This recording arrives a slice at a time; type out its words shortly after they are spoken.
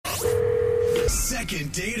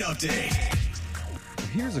Second date update.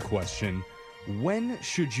 Here's a question. When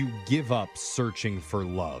should you give up searching for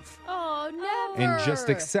love? Oh, never. And just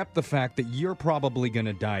accept the fact that you're probably going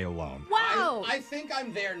to die alone? Wow. I think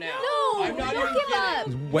I'm there now. No, I'm not don't even give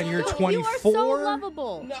kidding. up. When you're No, 24? You are so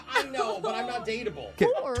lovable. No, I know, but I'm not dateable. Okay,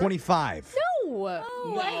 Four? 25. No. No, I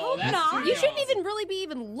hope that's not. too You shouldn't young. even really be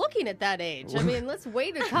even looking at that age. I mean, let's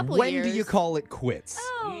wait a couple When years. do you call it quits?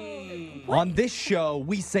 On this show,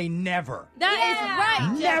 we say never. That is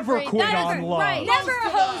right. Never Jeffrey. quit That is on love. Right. Never,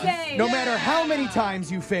 Jose. No matter how many times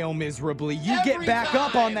you fail miserably, you Every get back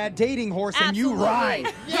up time. on that dating horse and you Absolutely.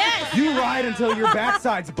 ride. Yes. You ride until your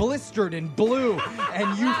backside's blistered and blue,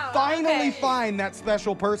 and you finally okay. find that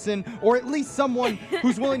special person, or at least someone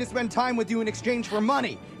who's willing to spend time with you in exchange for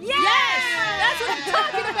money. Yes. That's what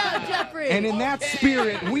I'm talking about, Jeffrey. And in that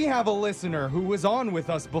spirit, we have a listener who was on with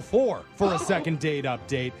us before for a second date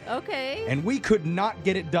update, Okay. and we could not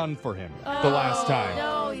get it done for him the last time.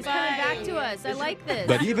 No, he's coming back to us. I like this.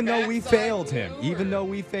 But even though we backside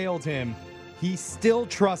failed him, blue, he still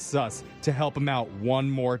trusts us to help him out one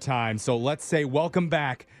more time. So let's say welcome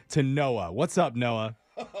back to Noah. What's up, Noah?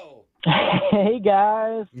 Oh. Hey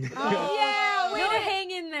guys. Yeah, way to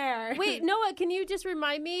hang in there. Wait, Noah, can you just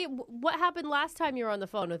remind me what happened last time you were on the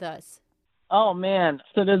phone with us? Oh man.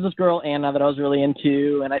 So there's this girl Anna that I was really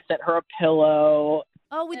into, and I sent her a pillow.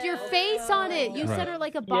 Oh, with your face on it. You Right. sent her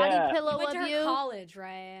like a body Yeah. pillow Went to of her you. college,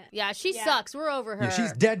 right? Yeah, she Yeah. sucks. We're over her. Yeah,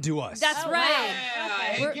 she's dead to us. That's Oh, right. Yeah,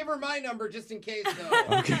 hey, We're- give her my number just in case,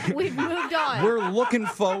 though. Okay. We've moved on. We're looking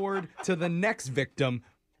forward to the next victim,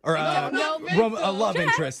 or No, a love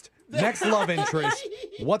interest. Next love interest.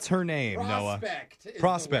 What's her name, Noah? Prospect. is the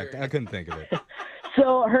Prospect. word. I couldn't think of it.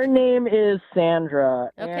 So her name is Sandra.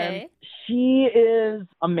 Okay. And she is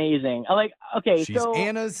amazing. Okay, She's so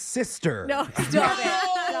Anna's sister. No, stop it.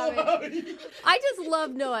 Stop it. I just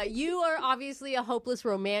love Noah. You are obviously a hopeless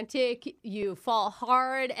romantic. You fall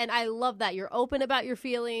hard, and I love that. You're open about your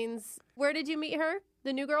feelings. Where did you meet her?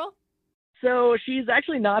 The new girl? so she's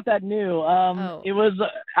actually not that new. Oh. It was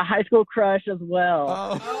a high school crush as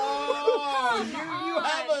well. Oh, you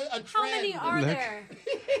have a trend. How many are Look. there?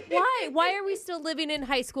 Why? Why are we still living in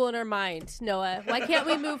high school in our mind, Noah? Why can't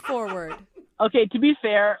we move forward? Okay, to be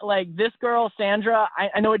fair, like this girl, Sandra,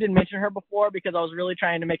 I know I didn't mention her before because I was really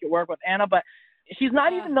trying to make it work with Anna, but she's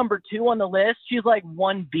not even number 2 on the list. She's like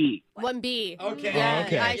 1B. 1B. Okay. Yeah,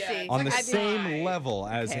 Okay. I Yeah, see. it's On the like a same tie. level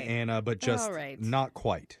as Okay. Anna, but just All right. not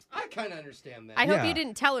quite. I kind of understand that. I hope Yeah. you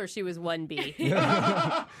didn't tell her she was 1B.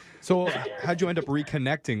 So how'd you end up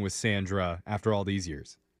reconnecting with Sandra after all these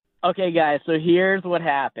years? Okay, guys, so here's what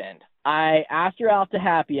happened. I asked her out to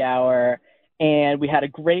happy hour, and we had a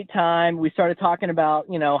great time. We started talking about,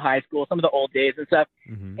 high school, some of the old days and stuff.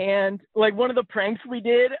 Mm-hmm. And, like, one of the pranks we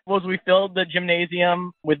did was we filled the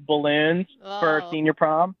gymnasium with balloons for Oh. senior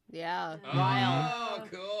prom. Yeah. Oh,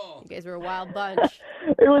 cool. You guys were a wild bunch.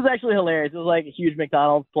 It was actually hilarious. It was like a huge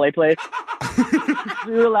McDonald's play place.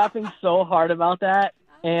 We were laughing so hard about that,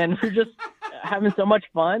 and we were just having so much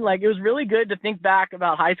fun. Like, it was really good to think back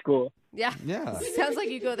about high school. Yeah. Yeah. Sounds like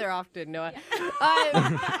you go there often, Noah.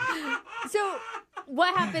 So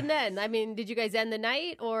what happened then? I mean, did you guys end the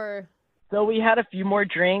night or? So we had a few more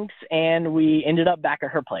drinks, and we ended up back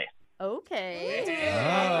at her place. Okay.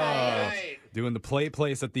 Oh. Right. Doing the play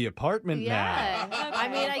place at the apartment Yeah. now. I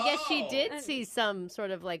mean, I guess she did see some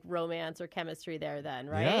sort of like romance or chemistry there then,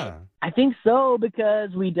 right? Yeah. I think so, because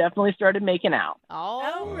we definitely started making out.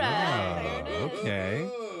 All right. There it is. Okay.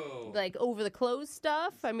 Ooh. Like over the clothes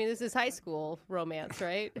stuff? I mean, this is high school romance,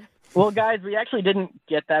 right? Well, guys, we actually didn't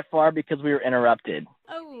get that far because we were interrupted.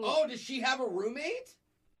 Oh, does she have a roommate?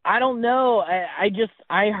 I don't know.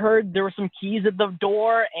 I heard there were some keys at the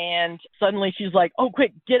door, and suddenly she's like, "Oh,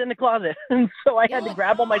 quick, get in the closet!" And so I had to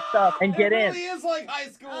grab all my stuff and get it in. really is like high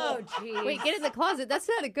school. Oh, geez. Wait, get in the closet. That's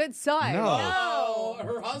not a good sign. No. Oh,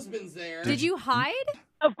 her husband's there. Did you hide?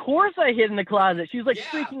 Of course, I hid in the closet. She was like Yeah.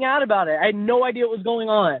 freaking out about it. I had no idea what was going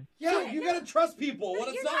on. Yeah, you gotta trust people. When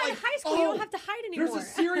it's You're not not in like high school. You don't have to hide anymore. There's a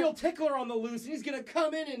serial tickler on the loose, and he's gonna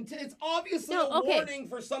come in, and it's obviously No, a okay. warning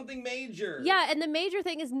for something major. Yeah, and the major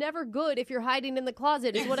thing is never good if you're hiding in the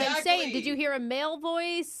closet, is what I'm saying. Exactly. Did you hear a male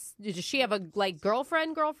voice? Did she have a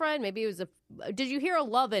girlfriend? Maybe it was did you hear a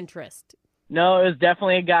love interest? No, it was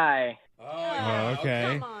definitely a guy. Oh, yeah.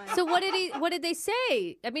 Okay. Come on. So what did they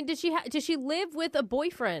say? I mean, does she live with a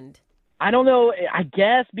boyfriend? I don't know. I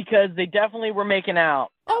guess because they definitely were making out.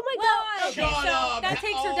 Oh my Well, god. okay, Shut so up. that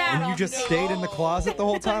takes her Oh, down. And you just stayed in the closet the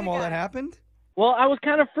whole time while that happened? Well, I was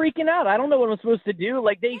kind of freaking out. I don't know what I'm supposed to do.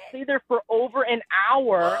 Like, they stay there for over an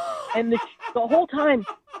hour, and the whole time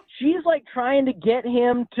she's like trying to get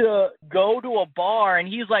him to go to a bar, and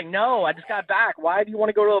he's like, no, I just got back. Why do you want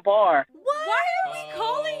to go to a bar? Why are we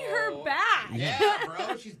calling her back? Yeah,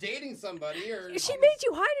 bro. She's dating somebody. Or She made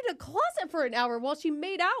you hide in a closet for an hour while she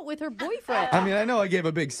made out with her boyfriend. I mean, I know I gave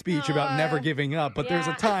a big speech about never giving up, but there's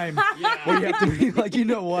a time Yeah. where you have to be like, you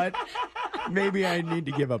know what? Maybe I need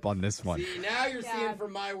to give up on this one. See, now you're seeing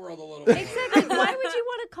from my world a little bit. Exactly. Why would you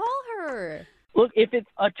want to call her? Look, if it's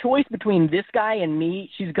a choice between this guy and me,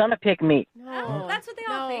 she's going to pick me. No. That's what they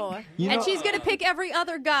all think. You And know- she's going to pick every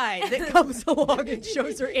other guy that comes along and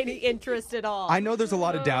shows her any interest at all. I know there's a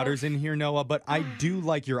lot of doubters in here, Noah, but I do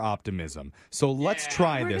like your optimism. So let's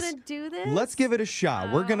try We're this. going to do this? Let's give it a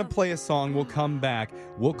shot. We're going to play a song. We'll come back.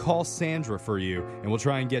 We'll call Sandra for you, and we'll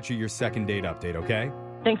try and get you your second date update, okay?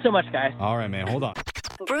 Thanks so much, guys. All right, man. Hold on.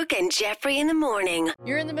 Brooke and Jeffrey in the morning.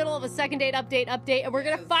 You're in the middle of a second date update, and we're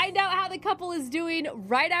going to find out how the couple is doing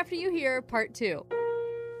right after you hear part 2.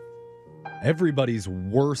 Everybody's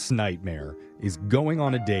worst nightmare is going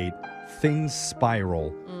on a date, things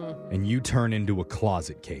spiral, and you turn into a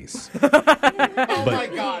closet case. Oh my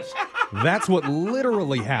gosh. That's what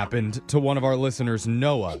literally happened to one of our listeners,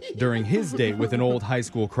 Noah, during his date with an old high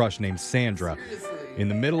school crush named Sandra. In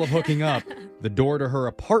the middle of hooking up, the door to her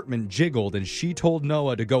apartment jiggled and she told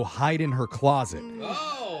Noah to go hide in her closet.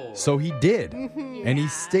 Oh. So he did. And he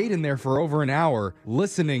stayed in there for over an hour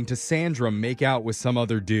listening to Sandra make out with some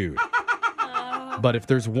other dude. But if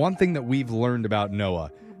there's one thing that we've learned about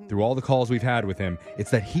Noah through all the calls we've had with him,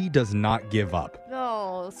 it's that he does not give up.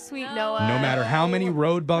 Oh, sweet Noah. No matter how many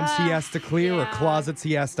road bumps he has to clear or closets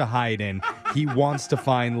he has to hide in, he wants to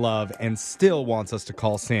find love and still wants us to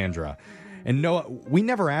call Sandra. And Noah, we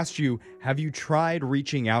never asked you, have you tried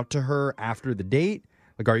reaching out to her after the date?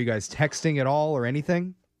 Like, are you guys texting at all or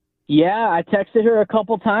anything? Yeah, I texted her a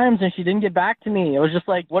couple times, and she didn't get back to me. It was just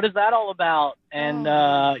like, what is that all about? And,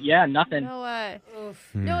 yeah, nothing. Noah,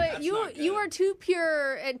 Noah, you are too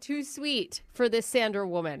pure and too sweet for this Sandra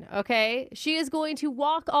woman, okay? She is going to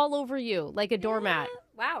walk all over you like a doormat.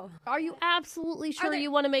 Wow. Are you absolutely sure there- you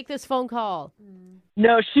want to make this phone call?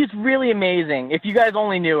 No, she's really amazing. If you guys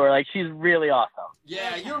only knew her, like, she's really awesome.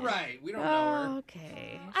 Yeah, you're right. We don't know her.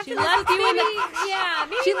 Okay. After She this, left you in the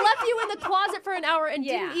maybe She left you in the closet for an hour and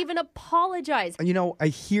Yeah. didn't even apologize. You know, I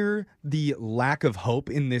hear the lack of hope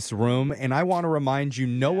in this room, and I want to remind you,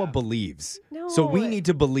 Noah believes. So we need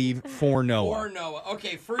to believe for Noah. Or Noah.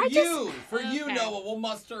 Okay, for I you, Okay. Noah, we'll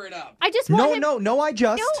muster it up. I just want him. No, I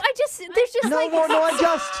just. No, I just. There's just No, like. no, I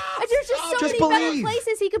just. There's just so Just many better believe.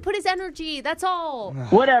 places he could put his energy. That's all.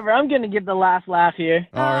 Whatever, I'm going to give the last laugh here.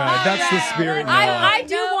 All right, that's the spirit, Noah. I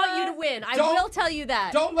do Noah. want you to win. I Don't- will tell you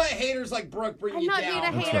that. Don't let haters like Brooke bring I'm you not down. being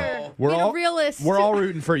a bro. hater. We're being all a realist. We're all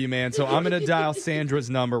rooting for you, man. So I'm gonna dial Sandra's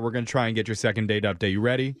number. We're gonna try and get your second date update. You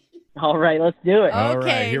ready? All right, let's do it. All right,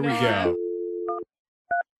 Okay, here we Noah. go.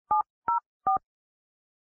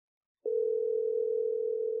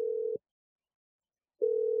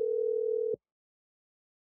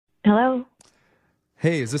 Hello.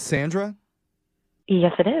 Hey, is this Sandra?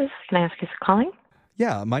 Yes, it is. Can I ask who's calling?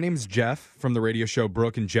 Yeah, my name's Jeff from the radio show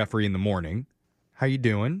Brooke and Jeffrey in the Morning. How you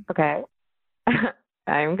doing? Okay.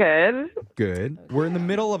 I'm good. Good. We're in the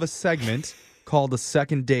middle of a segment called a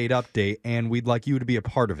second date update, and we'd like you to be a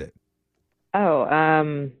part of it. Oh,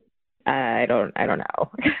 I don't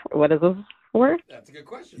know. What is this for? That's a good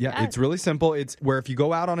question. Yeah, it's really simple. It's where if you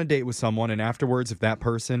go out on a date with someone and afterwards, if that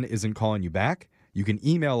person isn't calling you back, you can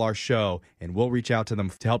email our show and we'll reach out to them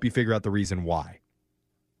to help you figure out the reason why.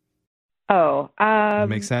 Oh, That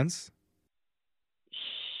make sense?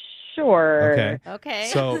 sure. Okay. Okay.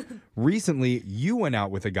 So recently, you went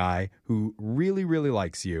out with a guy who really, really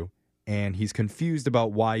likes you, and he's confused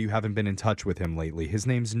about why you haven't been in touch with him lately. His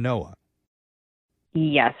name's Noah.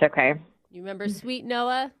 Yes, okay. You remember sweet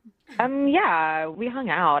Noah? Yeah, we hung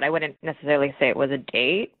out. I wouldn't necessarily say it was a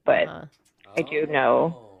date, but Uh-huh. I do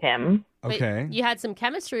know him. But Okay. you had some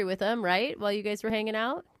chemistry with him, right? While you guys were hanging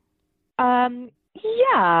out?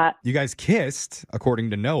 Yeah. You guys kissed, according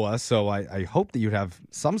to Noah, so I hope that you'd have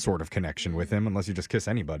some sort of connection with him, unless you just kiss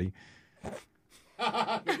anybody.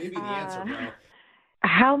 Maybe the answer, bro.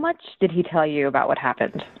 How much did he tell you about what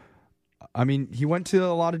happened? I mean, he went to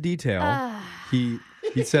a lot of detail. He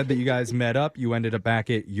said that you guys met up. You ended up back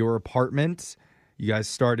at your apartment. You guys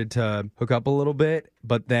started to hook up a little bit,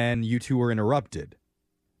 but then you two were interrupted.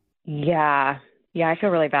 Yeah. Yeah, I feel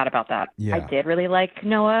really bad about that. Yeah. I did really like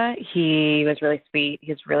Noah. He was really sweet.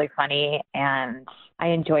 He's really funny, and I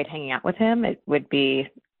enjoyed hanging out with him. It would be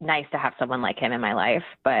nice to have someone like him in my life,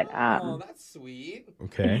 but Oh, that's sweet.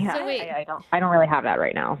 Okay. yeah, So wait. I don't really have that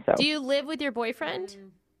right now. So Do you live with your boyfriend?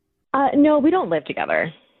 no, we don't live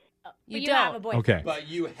together. You you have a don't. boyfriend. Okay. But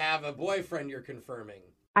you have a boyfriend you're confirming.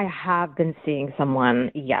 I have been seeing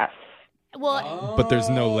someone, yes. Well, But there's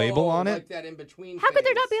no label on it? Like that in between. how could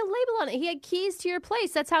there not be a label on it? He had keys to your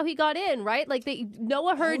place. That's how he got in, right? Like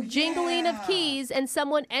Noah heard jingling of keys and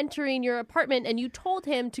someone entering your apartment, and you told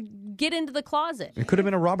him to get into the closet. It could have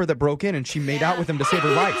been a robber that broke in and she made out with him to save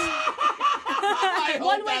her life.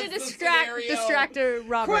 One way to distract a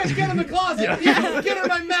robber. Quick, get in the closet. Yeah, get in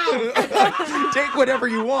my mouth. Take whatever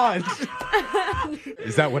you want.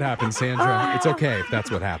 Is that what happened, Sandra? It's okay if that's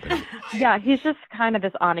what happened. Yeah, he's just kind of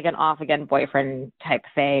this on again, off again boyfriend type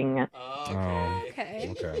thing. Okay.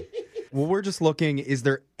 Okay. Well, we're just looking, is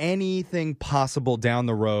there anything possible down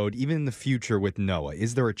the road, even in the future with Noah?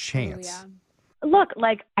 Is there a chance? Look,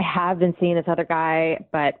 like, I have been seeing this other guy,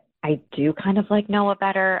 but I do kind of like Noah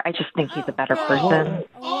better. I just think he's a better person.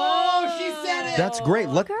 Oh, she said it. That's great.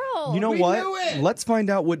 Girl. You know We what? knew it. Let's find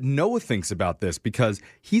out what Noah thinks about this because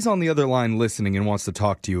he's on the other line listening and wants to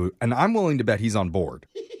talk to you, and I'm willing to bet he's on board.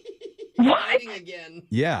 Hiding again.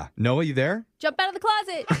 Yeah. Noah, you there? Jump out of the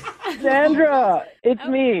closet. Sandra, it's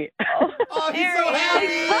me. Oh, he's so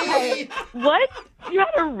happy. What? You had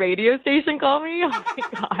a radio station call me? Oh,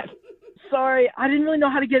 my God. Sorry, I didn't really know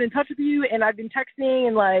how to get in touch with you, and I've been texting,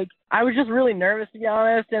 and, like, I was just really nervous, to be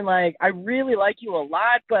honest, and, like, I really like you a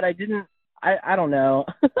lot, but I don't know.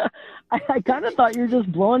 I kind of thought you were just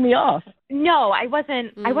blowing me off. No, I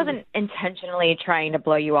wasn't intentionally trying to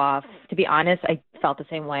blow you off. To be honest, I felt the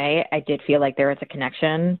same way. I did feel like there was a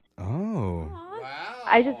connection. Oh. Wow.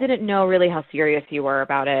 I just didn't know really how serious you were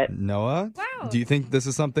about it. Noah? Wow. Do you think this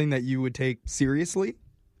is something that you would take seriously?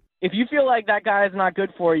 If you feel like that guy's not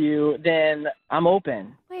good for you, then I'm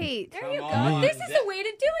open. Wait. There you go. Come on. This is the way to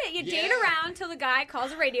do it. You date Yeah. around till the guy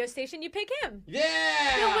calls a radio station. You pick him. Yeah.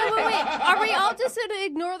 No, wait. Are we all just going to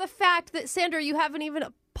ignore the fact that, Sandra, you haven't even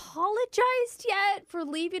apologized yet for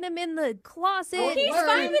leaving him in the closet? He's Word.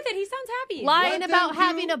 fine with it. He sounds happy. Lying Let about them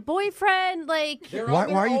having do- a boyfriend. Like, They're Why on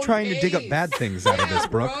their are you own trying to dig up pace. bad things out of this,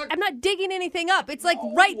 Brooke? I'm not digging anything up. It's like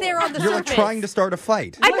right there on the You're like surface. trying to start a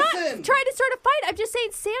fight. I'm not Listen. trying to start a fight. I'm just saying,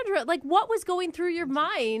 Sandra, like, what was going through your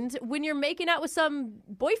mind when you're making out with some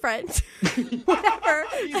boyfriend, whatever,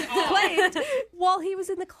 played, while he was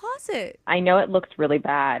in the closet? I know it looks really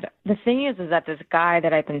bad. The thing is that this guy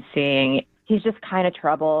that I've been seeing, he's just kind of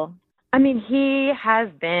trouble. I mean, he has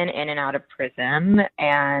been in and out of prison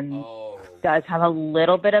and Oh. does have a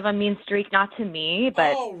little bit of a mean streak, not to me,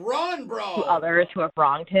 but Oh, run, bro. to others who have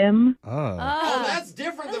wronged him. Oh. Oh, that's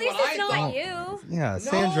different At than least what it's I not thought. you. Yeah,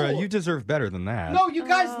 Sandra, No. you deserve better than that. No, you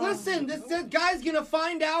guys, listen. This guy's gonna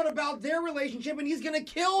find out about their relationship, and he's gonna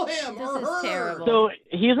kill him This or is her. terrible. So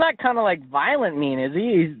he's not kind of like violent mean, is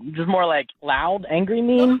he? He's just more like loud, angry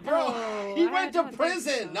mean? Bro, Oh, he I went to don't think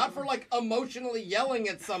prison, so. not for like emotionally yelling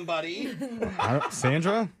at somebody.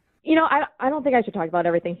 Sandra? You know, I don't think I should talk about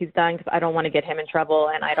everything he's done because I don't want to get him in trouble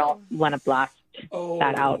and I don't want to blast Oh.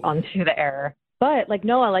 that out onto the air. But like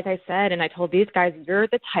Noah, like I said, and I told these guys, you're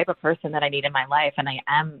the type of person that I need in my life, and I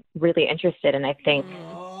am really interested, and I think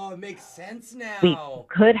Oh, it makes sense we now.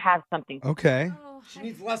 could have something. Okay. Oh, She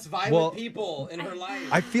needs less violent Well, people in her life.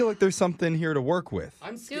 I feel like there's something here to work with.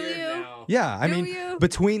 I'm scared you? now. Yeah, I Do mean, you?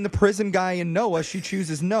 between the prison guy and Noah, she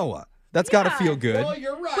chooses Noah. That's got to Yeah. feel good. Well,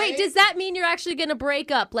 you're right. Wait, does that mean you're actually going to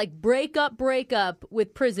break up? Like, break up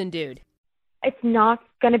with prison dude? It's not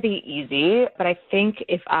going to be easy, but I think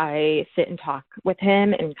if I sit and talk with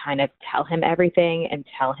him and kind of tell him everything and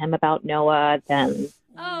tell him about Noah, then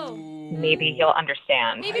Oh, maybe he'll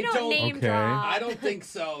understand. maybe I don't don't- name Okay. drop. I don't think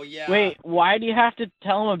so. Yeah. Wait, why do you have to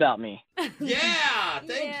tell him about me? Yeah.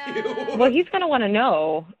 Thank Yeah. you. Well, he's going to want to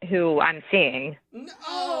know who I'm seeing.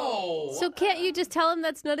 No. So can't you just tell him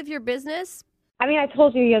that's none of your business? I mean, I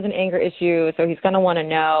told you he has an anger issue, so he's going to want to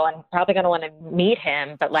know and probably going to want to meet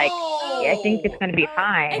him, but like, I think it's going to be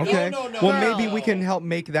fine. Okay. No, no, well, no. maybe we can help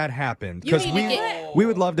make that happen You because need we to get- we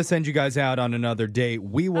would love to send you guys out on another date.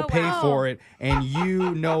 We will Oh, pay wow. for it, and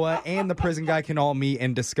you, Noah, and the prison guy can all meet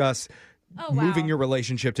and discuss Oh, wow. moving your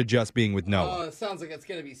relationship to just being with Oh, Noah. it sounds like it's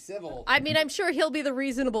gonna be civil. I mean, I'm sure he'll be the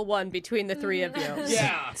reasonable one between the three of you.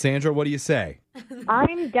 Yeah. Sandra, what do you say?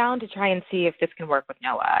 I'm down to try and see if this can work with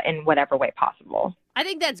Noah in whatever way possible. I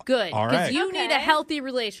think that's good All because right. you need a Okay. healthy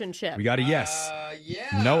relationship. We got a yes.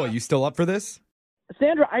 Yeah. Noah, you still up for this?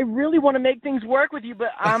 Sandra, I really want to make things work with you,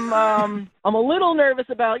 but I'm a little nervous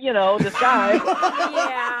about, this guy.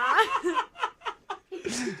 Yeah.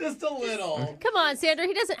 Just a little. Come on, Sandra.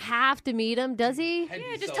 He doesn't have to meet him, does he? I'd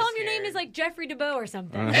Yeah, be just so tell him your name scared. is like Jeffrey DeBow or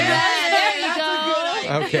something. Uh-huh. Hey, there you that's go. a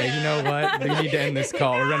good idea. Okay, you know what? We need to end this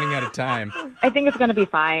call. We're running out of time. I think it's going to be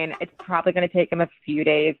fine. It's probably going to take him a few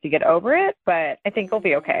days to get over it, but I think he'll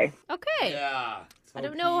be okay. Okay. Yeah. I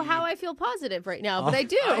don't know how I feel positive right now, but I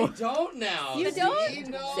do. I don't now. You don't?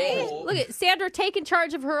 No. See? Look at Sandra taking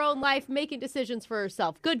charge of her own life, making decisions for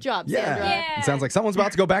herself. Good job, Sandra. Yeah. It sounds like someone's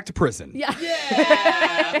about to go back to prison. Yeah.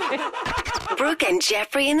 Brooke and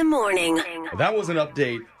Jeffrey in the morning. That was an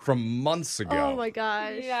update from months ago. Oh my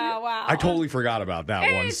gosh. Yeah, wow. I totally forgot about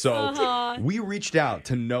that one. So uh-huh. we reached out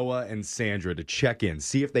to Noah and Sandra to check in,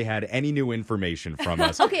 see if they had any new information from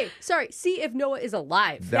us. Okay, sorry. See if Noah is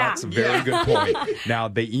alive. That's a very good point. Now,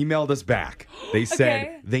 they emailed us back. They said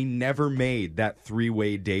Okay. they never made that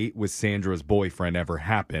three-way date with Sandra's boyfriend ever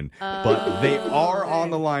happen. But they are on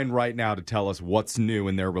the line right now to tell us what's new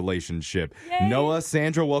in their relationship. Noah,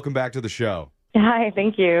 Sandra, welcome back to the show. Hi,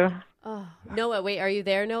 thank you. Oh, Noah, wait, are you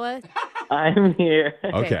there, Noah? I'm here.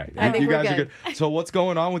 Okay. I think You we're guys good. are good. So what's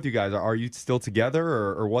going on with you guys? Are you still together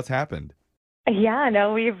or what's happened? Yeah,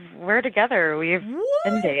 no, we're together. We've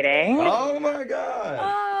been dating. Oh, my God.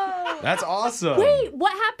 Oh. That's awesome. Wait,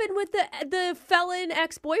 what happened with the felon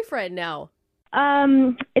ex-boyfriend now?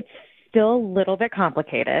 It's still a little bit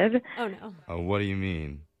complicated. Oh, no. Oh, what do you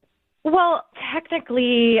mean? Well,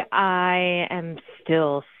 technically, I am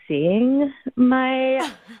still seeing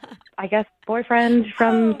my, I guess, boyfriend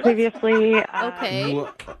from previously. Okay.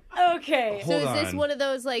 Okay. So Hold is this on. one of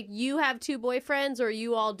those, like, you have two boyfriends, or are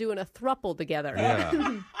you all doing a throuple together? Yeah.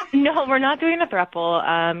 No, we're not doing a throuple.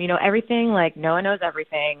 Everything, like, Noah knows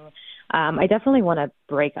everything. I definitely want to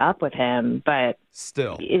break up with him, but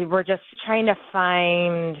Still. we're just trying to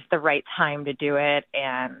find the right time to do it.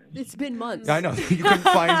 And It's been months. I know. You can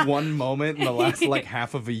find one moment in the last,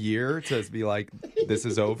 half of a year to be like, this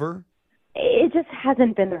is over? it just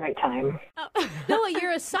hasn't been the right time. Noah,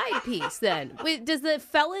 you're a side piece then. Wait, does the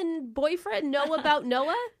felon boyfriend know about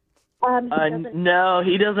Noah? He doesn't- No,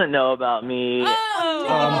 he doesn't know about me. Oh,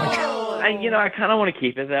 my God. I kind of want to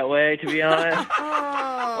keep it that way, to be honest.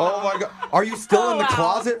 Oh, my God. Are you still in the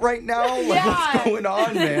closet right now? What's going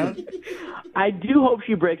on, man? I do hope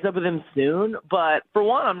she breaks up with him soon, but for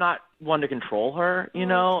one, I'm not one to control her,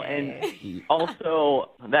 and also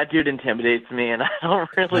that dude intimidates me, and I don't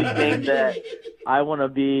really think that I want to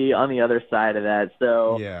be on the other side of that.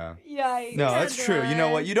 So Yeah. Yikes. No, that's true. You know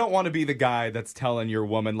what? You don't want to be the guy that's telling your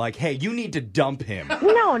woman, like, hey, you need to dump him.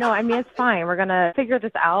 No, I mean, it's fine. We're going to figure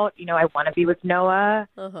this out. I want to be with Noah.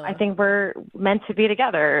 Uh-huh. I think we're meant to be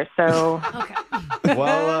together. So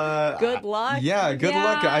Well, Good luck. Yeah, good Yeah.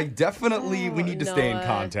 luck. We need to stay in Noah.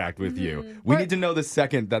 contact with you. We need to know the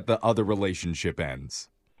second that the other relationship ends.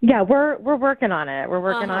 yeah, we're working on it. We're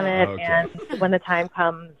working on it. Okay. And when the time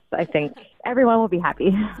comes, I think everyone will be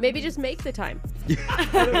happy. Maybe just make the time. I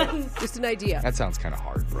don't know. Just an idea. That sounds kind of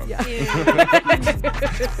hard, bro.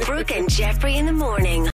 Brooke and Jeffrey in the morning.